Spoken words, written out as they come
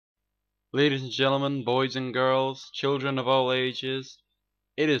Ladies and gentlemen, boys and girls, children of all ages,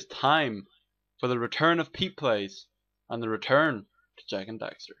 it is time for the return of Pete Plays and the return to Jak and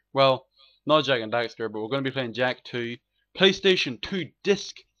Daxter. Well, not Jak and Daxter, but we're going to be playing Jak II, PlayStation 2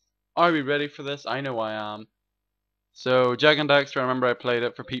 disc. Are we ready for this? I know I am. So, Jak and Daxter, I remember I played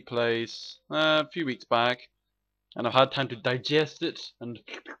it for Pete Plays a few weeks back, and I've had time to digest it and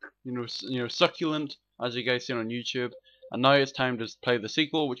succulent, as you guys see on YouTube. And now it's time to play the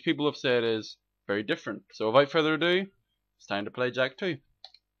sequel, which people have said is very different. So without further ado, it's time to play Jak II.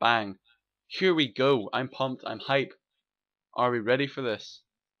 Bang! Here we go. I'm pumped. I'm hype. Are we ready for this?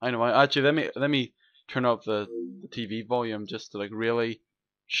 I know. Actually, let me turn up the TV volume just to like really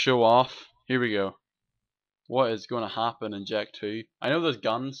show off. Here we go. What is going to happen in Jak II? I know there's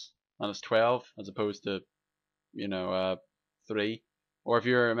guns and it's 12 as opposed to 3. Or if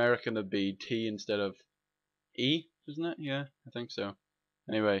you're American, it'd be T instead of E, isn't it? Yeah, I think so.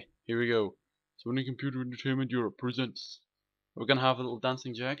 Anyway, here we go. Sony Computer Entertainment Europe presents. We're gonna have a little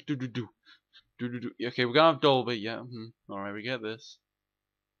dancing jack. Do do do. Do do do. Okay, we're gonna have Dolby. Yeah. Alright, we get this.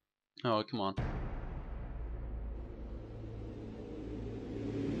 Oh, come on.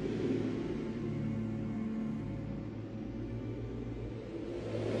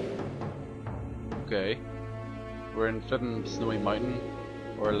 Okay. We're in flippin' Snowy Mountain.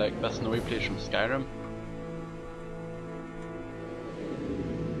 Or like that snowy place from Skyrim.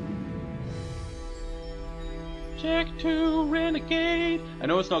 Jak II Renegade! I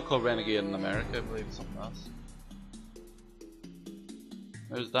know it's not called Renegade in America, I believe it's something else.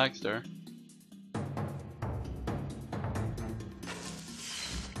 There's Daxter.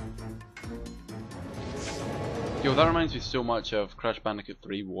 Yo, that reminds me so much of Crash Bandicoot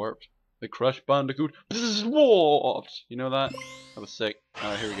 3 Warped. The Crash Bandicoot Warped! You know that? That was sick.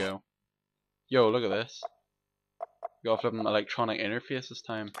 Alright, here we go. Yo, look at this. We got a flippin' electronic interface this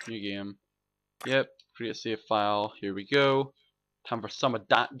time. New game. Yep. Create a save file. Here we go. Time for some of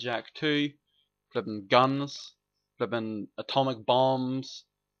that Jak II. Flipping guns. Flipping atomic bombs.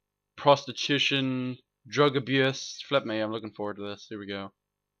 Prostitution. Drug abuse. Flip me. I'm looking forward to this. Here we go.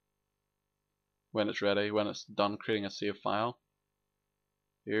 When it's ready. When it's done creating a save file.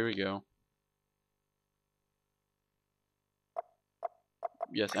 Here we go.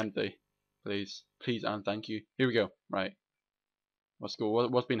 Yes, empty. Please. Please and thank you. Here we go. Right. Let's go.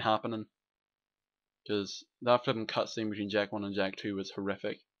 What's been happening? Because that flipping cutscene between Jak 1 and Jak 2 was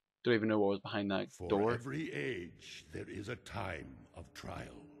horrific. Don't even know what was behind that door. For every age, there is a time of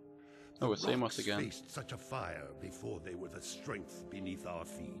trial. Oh, it's Samos rocks again. faced such a fire before they were the strength beneath our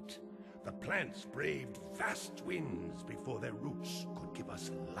feet. The plants braved vast winds before their roots could give us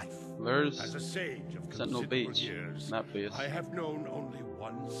life. There's As a sage of Sentinel considerable Beach. years, That place. I have known only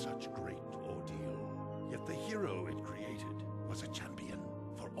one such great ordeal. Yet the hero it created was a champion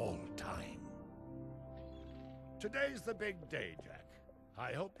for all time. Today's the big day, Jak.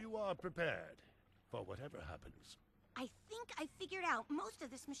 I hope you are prepared for whatever happens. I think I figured out most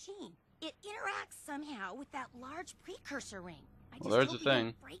of this machine. It interacts somehow with that large precursor ring. I just there's hope the we thing.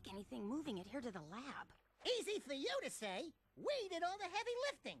 don't break anything moving it here to the lab. Easy for you to say. We did all the heavy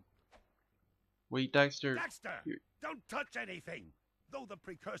lifting. Wait, Daxter. Daxter, don't touch anything! Though the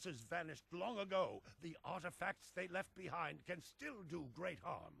precursors vanished long ago, the artifacts they left behind can still do great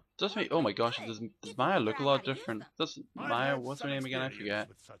harm. Does me? Oh my gosh, does Maya look a lot different? Does I've Maya? had What's her some name again? I experience forget.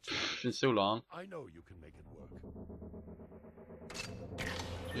 with such It's things. been so long. I know you can make it work.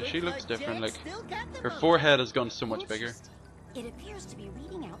 Yeah, she looks different. Like Still got the her motor. forehead has gone so much bigger. Interesting. It appears to be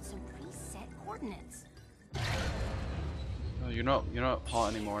reading out some preset coordinates. Oh, you're not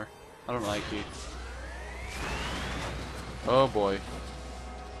hot anymore. I don't like you. Oh boy.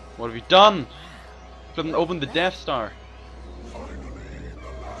 What have you done? Flippin' open the Death Star. Finally,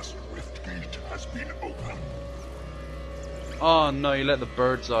 the last rift gate has been opened. Oh no, you let the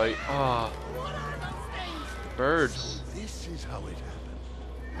birds out. Oh, What are those things? birds. This is how it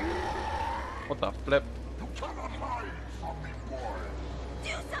happened. What the flip? You cannot hide from me, boy. Do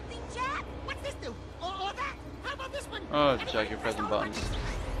something, Jak! What's this do? Or that? How about this one? Oh, Everybody check your press pressing all buttons.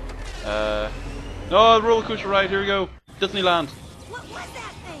 buttons. No, roller coaster ride. Here we go. Disneyland. What was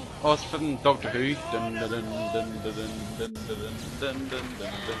that thing? Oh, it's from Doctor Who. Dun, dun, dun, dun, dun, dun, dun, dun, dun, dun, dun, dun,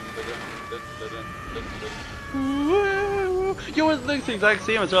 dun, dun, dun. Yo, it looks the exact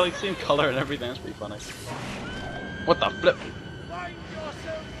same as well, like same color and everything. It's pretty funny. What the flip? Find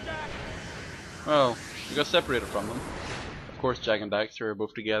yourself, Jak! Well, we got separated from them. Of course, Jak and Daxter are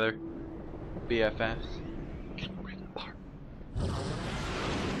both together. BFFs. Can't break them apart.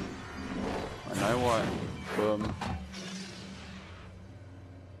 And now what? Boom.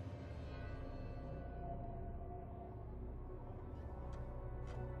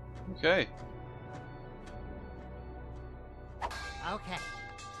 Okay. Okay.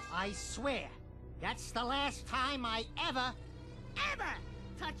 I swear, that's the last time I ever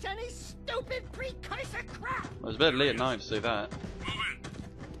touch any stupid precursor crap! Well, it's a bit late now to say that.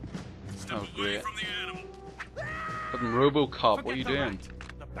 Oh, great. From the animal. Fucking RoboCop, what are you doing?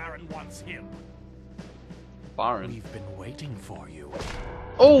 The Baron wants him. Baron. We've been waiting for you.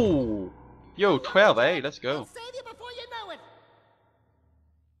 Oh! Yo, 12A, let's I'll go. save you before you know it!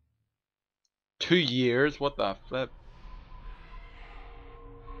 2 years? What the flip?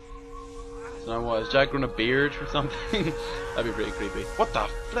 So now what, is Jack growing a beard or something? That'd be pretty creepy. What the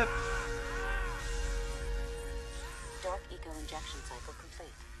flip? Dark eco injection cycle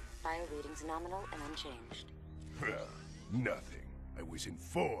complete. Bio readings nominal and unchanged. Well, nothing. I was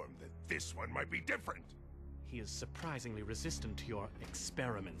informed that this one might be different. He is surprisingly resistant to your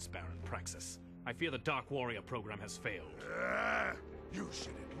experiments, Baron Praxis. I fear the Dark Warrior program has failed. You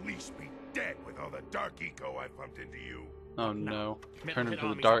should at least be dead with all the dark eco I pumped into you. Oh no. Turn Metal him to the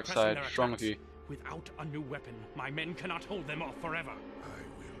armies dark are pressing side. their What's wrong with attacks. you? Without a new weapon, my men cannot hold them off forever. I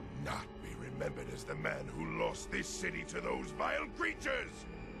will not be remembered as the man who lost this city to those vile creatures.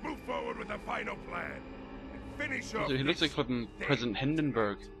 Move forward with the final plan. And finish off So he looks like this flipping thing. President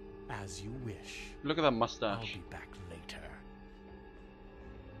Hindenburg. As you wish. Look at that I'll mustache. be back later.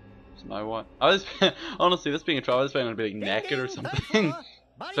 So now what? I was honestly, this being a trial, I was planning on being Ding, naked or ding, something. third floor.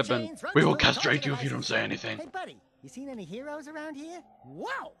 Body Flipping, chains, run we will through, castrate you if target you don't say devices. anything. Hey, buddy, you seen any heroes around here?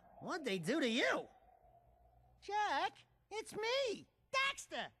 Whoa! What'd they do to you? Jack, it's me,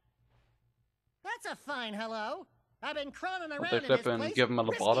 Daxter. That's a fine hello. I've been crawling What, around they in this flipping place, give him a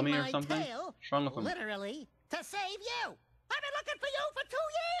risking lobotomy or my something? tail, What's wrong with him? literally, to save you. I've been looking for you for 2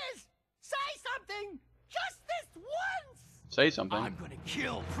 years. Say something, just this once. Say something. I'm gonna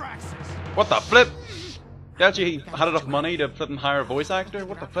kill Praxis. What the flip? He actually had enough money to flip and hire a voice actor?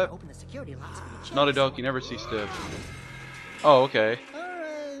 What the flip? Open the security locks for the Naughty chest. Dog, you never cease to... Oh, okay.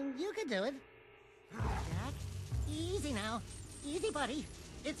 Or, you could do it. Jack, easy now. Easy, buddy.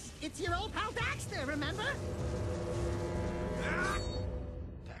 It's your old pal Daxter, remember?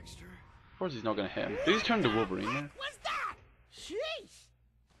 Daxter. Of course he's not gonna hit him. Did he turn to Wolverine there? What's that? Sheesh!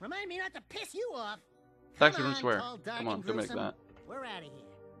 Remind me not to piss you off. Daxter, Come don't on, swear. tall, dark, Come on, and don't make gruesome. that. We're out of here.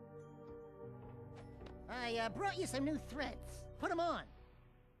 I brought you some new threads. Put them on.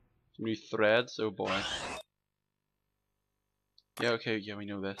 Some new threads? Oh boy. Yeah, okay, yeah, we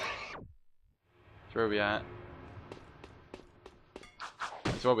know this. That's where are we at?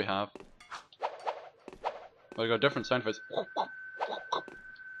 That's what we have. Well, I got different sound effects.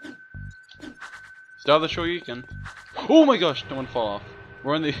 Still have the show you can. Oh my gosh, don't want to fall off.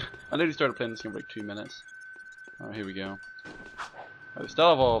 We're in the... I literally started playing this game for like 2 minutes. Alright, here we go. We still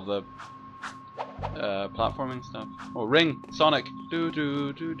have all of the platforming stuff. Oh, ring! Sonic! Do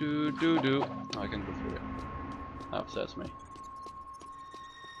do do do do do. Oh, I can go through it. That upsets me.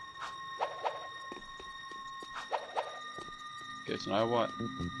 Okay, so now what?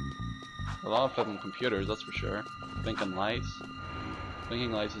 A lot of flipping computers, that's for sure. Blinking lights.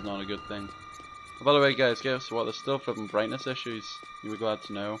 Blinking lights is not a good thing. Oh, by the way, guys, guess what? There's still flipping brightness issues. You'll be glad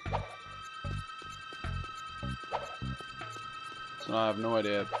to know. So I have no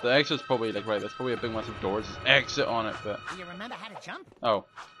idea. The exit's probably like right. There's probably a big massive doors. There's exit on it, but Do you remember how to jump? oh,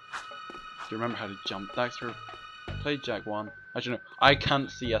 do you remember how to jump? Daxter played Jak I. Actually, no, I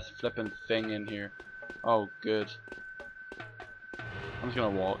can't see a flipping thing in here. Oh, good. I'm just gonna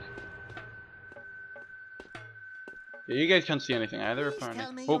walk. Yeah, you guys can't see anything either, Please apparently.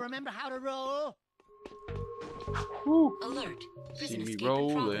 tell me Oh, you remember how to roll. woo. Alert. See Prison me escape in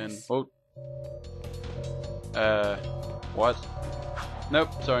rolling. progress. Oh. What?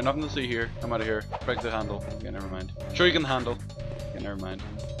 Nope, sorry, nothing to see here. I'm out of here. Break the handle. Okay, never mind. Sure you can handle. Okay, never mind.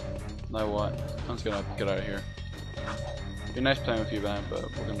 Now what? I'm just gonna get out of here. Be nice playing with you, man, but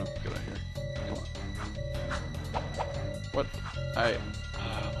we're gonna get out of here. Come on. What? Oh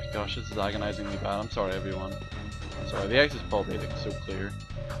my gosh, this is agonizingly bad. I'm sorry, everyone. I'm sorry. The exit's probably like so clear.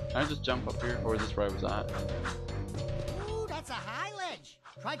 Can I just jump up here, or is this where I was at? Ooh, that's a high ledge.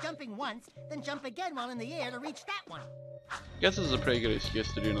 Try jumping once, then jump again while in the air to reach that one. Guess this is a pretty good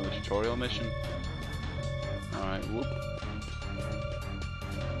excuse to do another tutorial mission. Alright, whoop.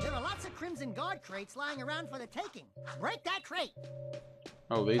 There are lots of Crimson Guard crates lying around for the taking. Break that crate.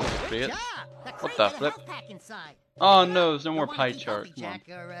 Oh, these are the Good crates. job. The crate the with a flip? health pack inside. Oh Pick it no, up. there's no You'll more wanna pie keep chart. healthy, Come on. Jack,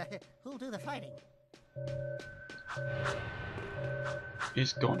 or who'll do the fighting?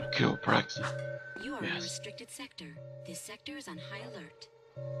 He's going to kill Praxis. You are in a Yes. restricted sector. This sector is on high alert.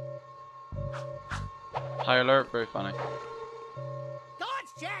 High alert, very funny.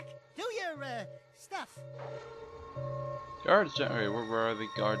 Dodge, Jack. Do your stuff. Guards, Jack. Wait, where are the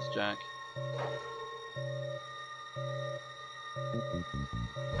guards, Jack?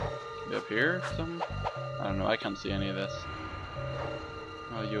 Maybe up here? Something? I don't know. I can't see any of this.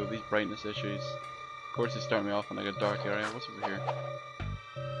 Oh, yo, these brightness issues. Of course, they start me off in like a dark area. What's over here?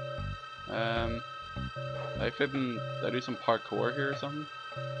 Did I do some parkour here or something?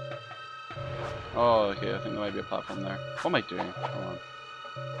 Oh, okay. I think there might be a platform there. What am I doing? Hold on.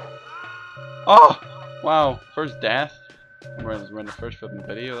 Oh! Wow. First death. We're in the first flipping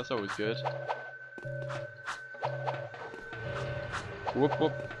video. That's always good. Whoop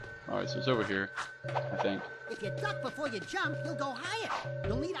whoop. Alright, so it's over here, I think. If you duck before you jump, you'll go higher.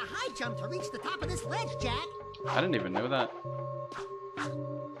 You'll need a high jump to reach the top of this ledge, Jack. I didn't even know that.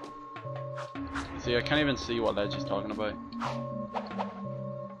 See, I can't even see what ledge he's talking about.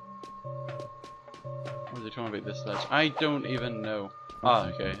 What is he talking about, this ledge? I don't even know. Ah,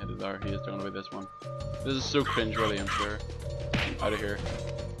 okay, it is there. He is talking about this one. This is so cringe, really, I'm sure. Out of here.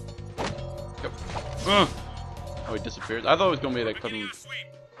 Go. Ugh. Oh, he disappeared. I thought it was gonna be like flipping.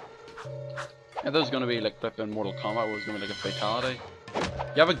 I thought it was gonna be like flipping Mortal Kombat, where it was gonna be like a fatality.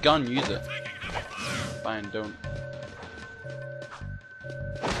 You have a gun, use it. Fine, don't.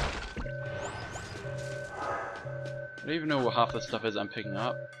 I don't even know what half this stuff is I'm picking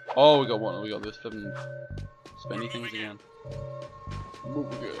up. Oh, we got one. We got this flipping spinny things again.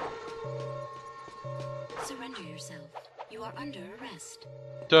 Surrender yourself. You are under arrest.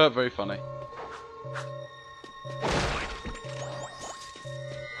 Duh, very funny.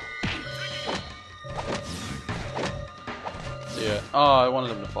 Yeah. Oh, I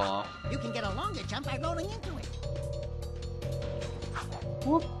wanted him to fall off. You can get a longer jump by rolling into it.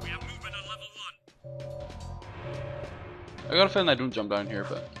 Whoop. We have movement on level 1. I got a feeling I don't jump down here,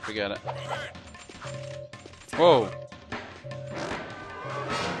 but forget it. Whoa.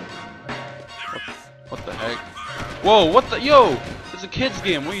 What the heck? Whoa, what the? Yo! It's a kid's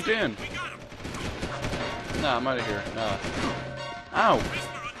game, what are you doing? Nah, I'm out of here. Nah. Ow! Do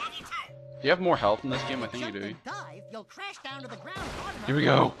you have more health in this game? I think you do. Dive, you'll crash down to the ground hard enough. Here we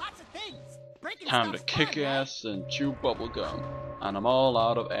go. Lots of things. Breaking Time to stuff's kick fun, right? ass and chew bubble gum. And I'm all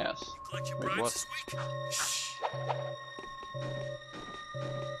out of ass. Wait, what?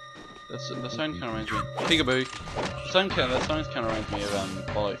 The sound kind of reminds me. Peekaboo. That sounds kind of reminds me of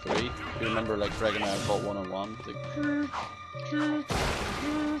Fallout 3. If you remember, like Dragon Eye Vault 101. It's like.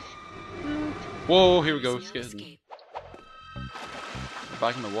 Whoa! Here we go. Skidding.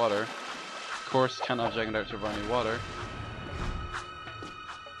 Back in the water. Of course, can't have Jak and Daxter over any water.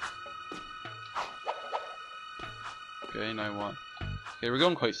 Okay, now what? Okay, we're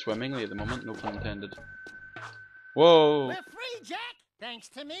going quite swimmingly at the moment. No pun intended. Whoa! We're free, Jack. Thanks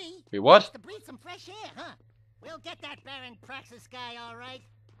to me. Wait, what? To breathe some fresh air, huh? We'll get that Baron Praxis guy, all right.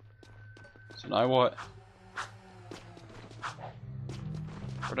 So now what?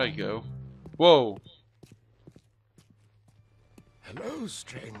 Where'd I go? Whoa! Hello,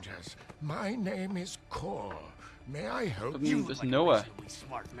 strangers. My name is Kor. May I help You you? just Noah.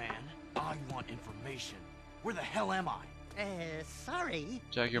 Smart man. I want information. Where the hell am I? Sorry.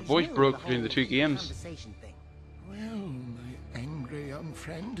 Jack, your He's voice new to broke the between the whole two games. conversation thing. Well, my angry young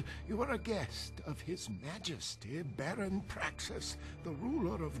friend, you are a guest of His Majesty, Baron Praxis, the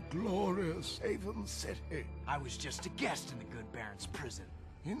ruler of glorious Haven City. I was just a guest in the good Baron's prison.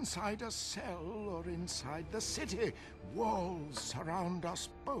 Inside a cell or inside the city, walls surround us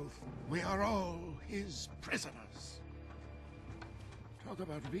both. We are all his prisoners. Talk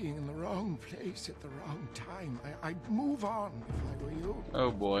about being in the wrong place at the wrong time. I'd move on if I were you. Oh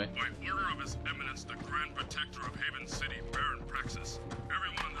boy. By order of His Eminence, the Grand Protector of Haven City, Baron Praxis,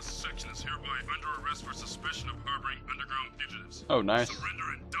 everyone in this section is hereby under arrest for suspicion of harboring underground fugitives. Oh, nice.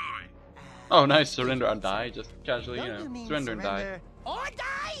 Surrender and die. Oh, nice. Surrender and die. Just casually, you Don't know. mean Surrender and die. Or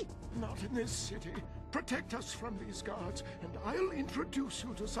die? Not in this city. Protect us from these guards, and I'll introduce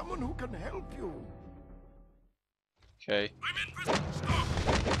you to someone who can help you. Okay. I'm in prison. Stop.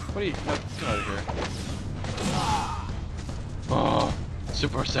 What are you? No, get out of here. Oh,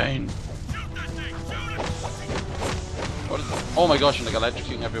 Super Saiyan. Shoot that thing. Shoot it. What is it? Oh my gosh, I'm like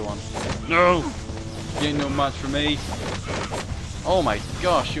electrocuting everyone. No! You ain't no match for me. Oh my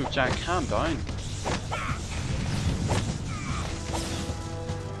gosh, you Jack, calm down.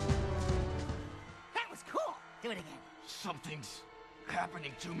 That was cool. Do it again. Something's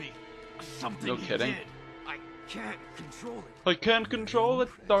happening to me. Something No he kidding. did. I can't control it. I can't control it.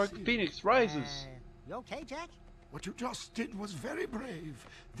 Dark Phoenix rises. You okay, Jack? What you just did was very brave.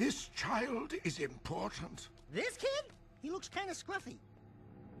 This child is important. This kid? He looks kind of scruffy.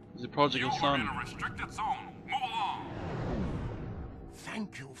 He's a prodigal You are son. in a restricted zone. Move along.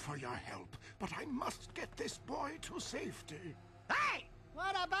 Thank you for your help, but I must get this boy to safety. Hey!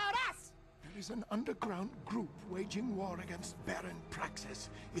 What about us? There is an underground group waging war against Baron Praxis.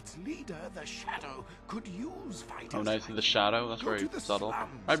 Its leader, the Shadow, could use fighters. Oh, nice, the Shadow. That's very subtle.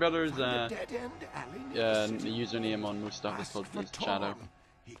 My brother's the username on most stuff is called the Shadow.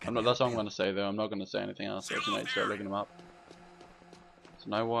 That's all I'm gonna say though. I'm not gonna say anything else. So tonight, start looking him up. So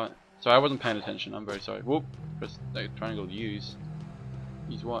now what? Sorry, I wasn't paying attention. I'm very sorry. Whoop! Press triangle. Use.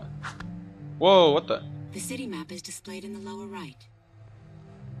 Use what? Whoa! What the? The city map is displayed in the lower right.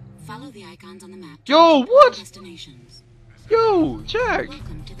 Follow the icons on the map. Yo, what? Destinations. Yo, Jak!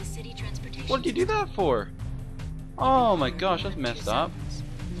 Welcome to the city transportation. What did you do that for? Oh my gosh, that's messed up.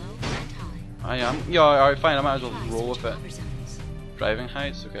 Low and high. I am. Yeah, alright, fine. I might as well roll with it. Driving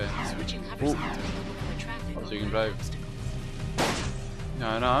heights, okay. Switching hover zones will cover traffic. Oh, so you can drive. No,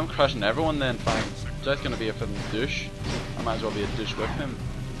 I'm crushing everyone then, fine. Jak's gonna be a flipping douche. I might as well be a douche with him.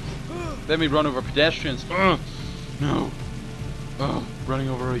 Let me run over pedestrians. No. Oh, running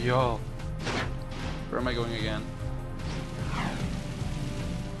over a yawl. Where am I going again?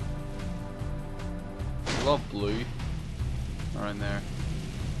 I love blue. Around there.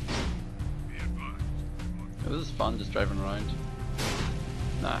 Oh, this is fun, just driving around.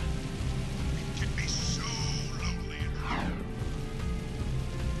 Nah.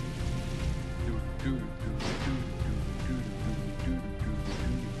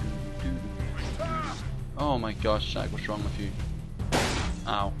 Oh my gosh, Jak, what's wrong with you?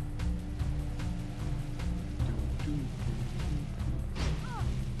 Ow.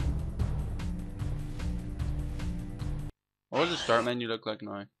 What does the start menu look like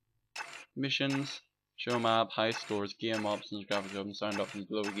now? Missions, show map, high scores, game options, graphics options, sound options,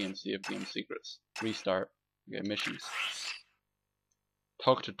 below game, save game secrets. Restart. Okay, missions.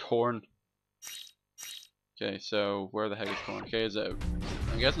 Talk to Torn. Okay, so where the heck is Torn? Okay, is it?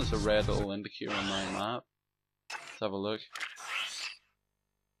 I'm guessing it's a red little indicator on my map. Let's have a look.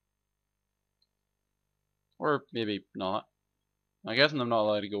 Or maybe not. I'm guessing I'm not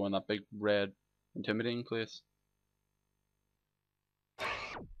allowed to go in that big red intimidating place.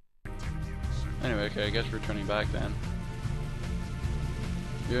 Anyway, okay, I guess we're turning back then.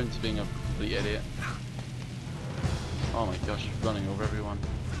 You're into being a complete idiot. Oh my gosh, running over everyone.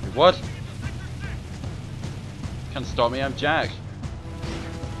 What? Can't stop me, I'm Jak.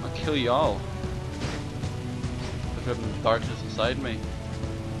 I'll kill y'all. The flipping darkness inside me.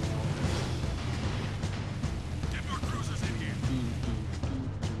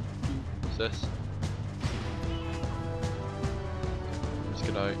 What's this? Let's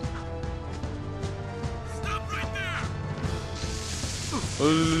get out. Stop right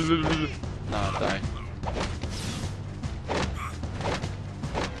there! Nah, die.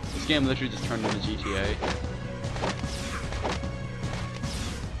 This game literally just turned into GTA.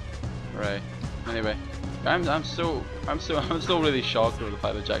 Right. Anyway, I'm still really shocked over the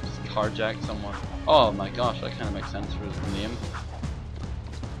fact that Jak just carjacked someone. Oh my gosh, that kind of makes sense for his name.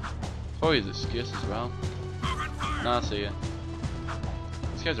 Oh, his excuse as well. Nah, I see ya.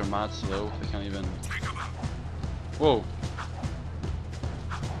 These guys are mad slow. They can't even. Whoa.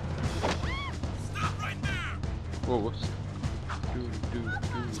 Whoa, whoops.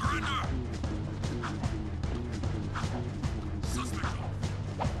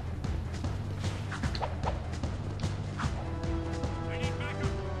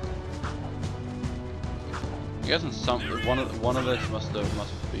 I'm guessing one of this must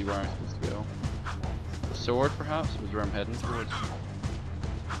be where I'm supposed to go. The sword, perhaps, was where I'm heading towards.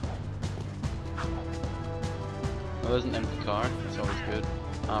 Oh, there's an empty car. That's always good.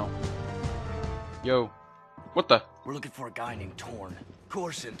 Ow. Yo. What the? We're looking for a guy named Torn.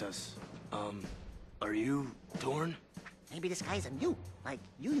 Core sent us. Are you Torn? Maybe this guy's a mute, like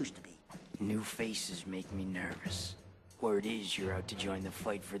you used to be. New faces make me nervous. Word is you're out to join the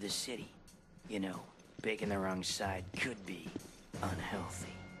fight for the city. You know, picking the wrong side could be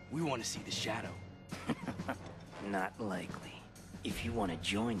unhealthy. We want to see the Shadow. Not likely. If you want to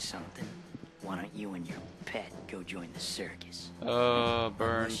join something, why don't you and your pet go join the circus? Burn.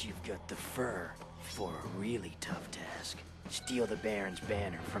 Unless you've got the fur for a really tough task. Steal the Baron's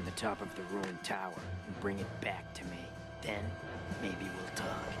banner from the top of the ruined tower and bring it back to me. Then, maybe we'll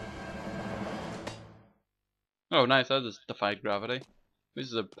talk. Oh, nice. That just defied gravity. This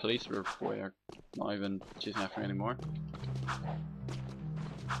is a police boy. Are not even chasing after me anymore.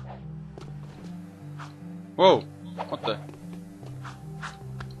 Whoa! What the?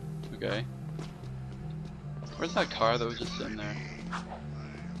 Okay. Where's that car that was just sitting there?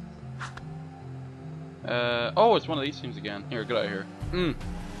 Oh, it's one of these things again. Here, get out of here.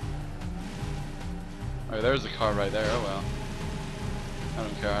 Oh, there's the car right there. Oh well. I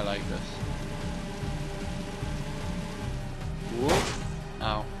don't care, I like this. Whoop!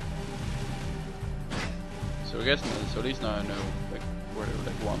 Ow. So we're guessing this, so at least now I know like where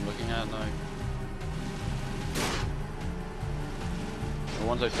what I'm looking at now. And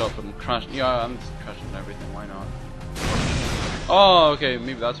once I stop them crashing, yeah, I'm just crashing everything, why not? Oh, okay,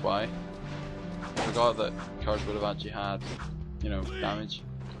 maybe that's why. I forgot that cars would have actually had, you know, damage.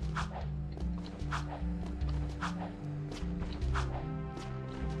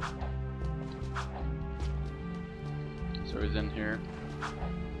 So he's in here.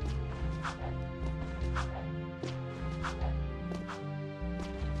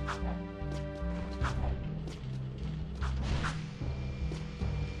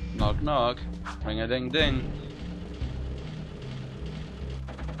 Knock knock, ring a ding ding.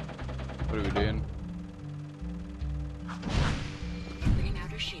 What are we doing? Bringing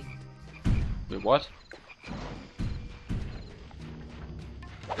out her shield. Wait, what?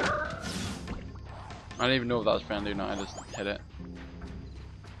 I don't even know if that was friendly or not, I just hit it.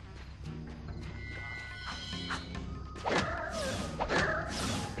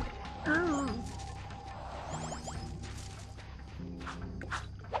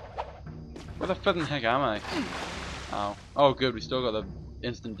 Where the flipping heck am I? Ow. Oh good, we still got the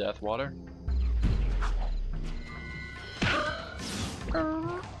instant death water.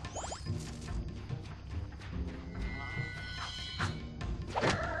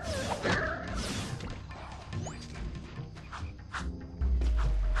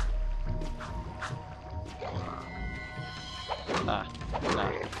 Nah.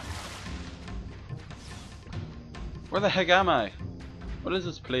 Where the heck am I? What is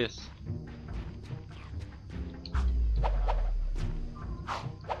this place?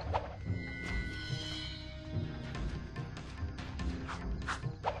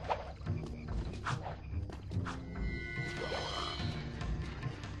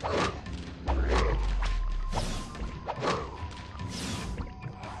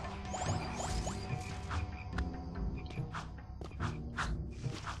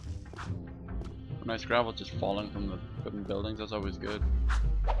 Nice gravel just falling from the wooden buildings, that's always good.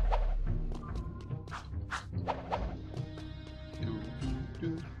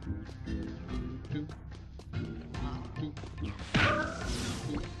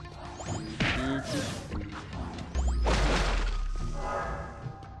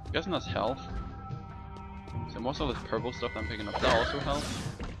 Guessing that's health. So most of this purple stuff I'm picking up, is that also health?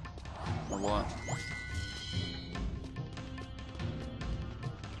 Or what?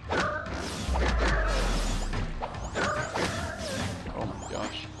 Oh my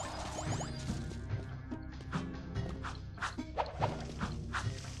gosh.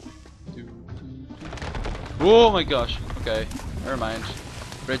 Oh my gosh. Okay, never mind.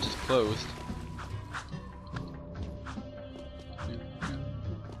 Bridge is closed.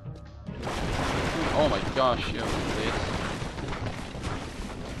 Oh my gosh, yo, please.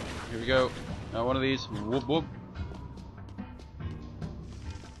 Here we go. Now one of these. Whoop whoop.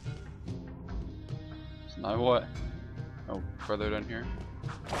 So now what? Oh, further down here.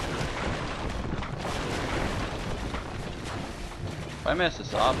 If I mess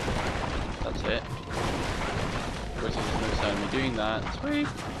this up, that's it. Of course, there's no sound of me doing that. Sweet.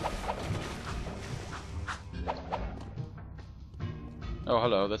 Oh,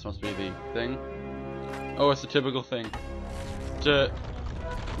 hello. This must be the thing. Oh, it's the typical thing.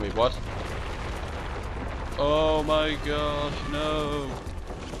 Wait, what? Oh my gosh, no.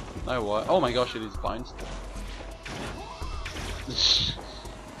 Now what? Oh my gosh, it is bounced.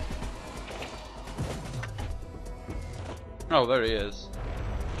 Oh, there he is.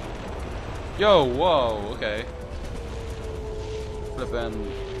 Yo, whoa, okay.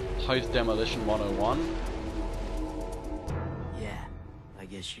 Flippin' House Demolition 101. Yeah, I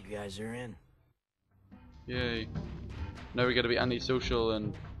guess you guys are in. Yay. Now we gotta be antisocial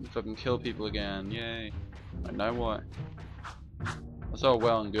and fucking kill people again. Yay. And now what? That's all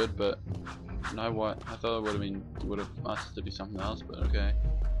well and good, but now what? I thought it would have asked us to do something else, but okay.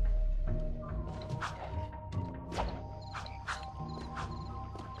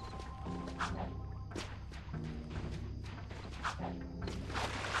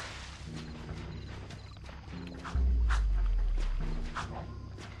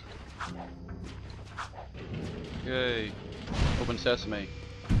 Yay. Open sesame.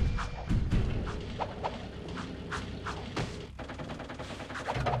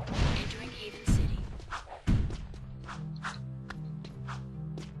 Entering Haven City.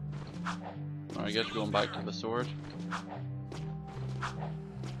 Alright, I guess we're going back to the sword.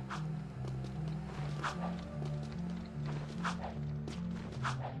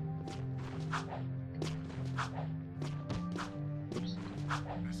 Oops.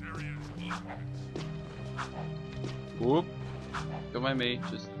 Don't mind me,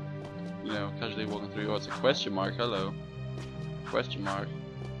 just, you know, casually walking through. Oh, it's a question mark. Hello. Question mark.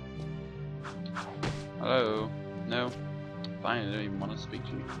 Hello. No. Fine, I don't even want to speak to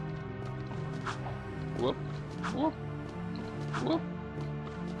you. Whoop. Whoop. Whoop.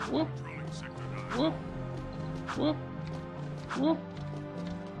 Whoop. Whoop. Whoop. Whoop.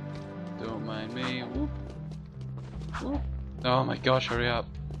 Don't mind me. Whoop. Whoop. Oh my gosh, hurry up.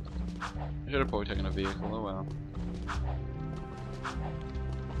 I should have probably taken a vehicle, oh well.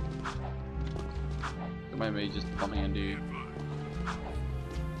 Don't mind me just bumping into you.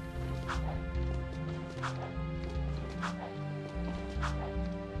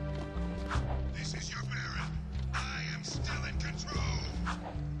 This is your Baron. I am still in control.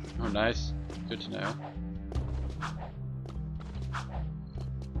 Oh nice. Good to know.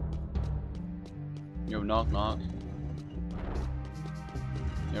 Yo, knock knock.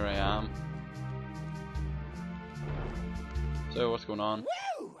 Here I am. So what's going on?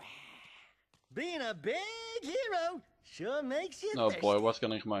 Woo! Being a big hero sure makes you Oh thirsty. boy, what's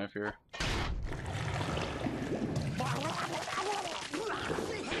gonna come out of here?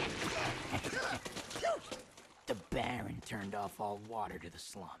 The Baron turned off all water to the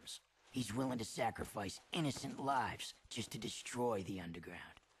slums. He's willing to sacrifice innocent lives just to destroy the underground.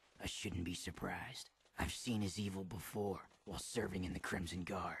 I shouldn't be surprised. I've seen his evil before while serving in the Crimson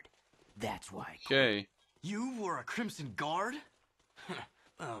Guard. That's why. Okay. You were a Crimson Guard?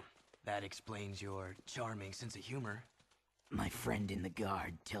 Well, that explains your charming sense of humor. My friend in the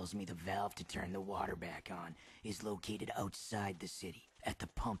Guard tells me the valve to turn the water back on is located outside the city, at the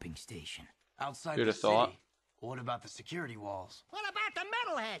pumping station. Outside Who'd the have thought? city? What about the security walls? What about the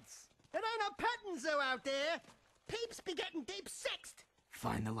metalheads? There ain't no petting zoo out there. Peeps be getting deep sixed.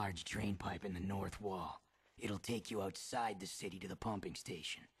 Find the large drain pipe in the north wall. It'll take you outside the city to the pumping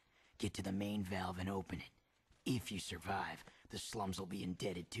station. Get to the main valve and open it. If you survive, the slums will be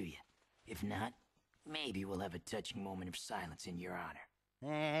indebted to you. If not, maybe we'll have a touching moment of silence in your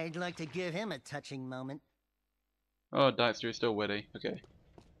honor. I'd like to give him a touching moment. Oh, Daxter is still witty. Okay.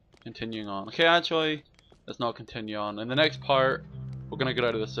 Continuing on. Okay, actually, let's not continue on. In the next part, we're gonna get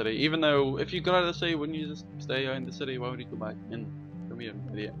out of the city. Even though, if you got out of the city, wouldn't you just stay out in the city? Why would you go back in? Don't be an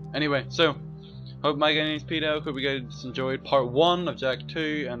idiot. Anyway, so, hope my name's Pdaaaawg. Hope you guys enjoyed part 1 of Jak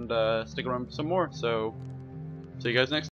II, and stick around for some more. So, see you guys next time.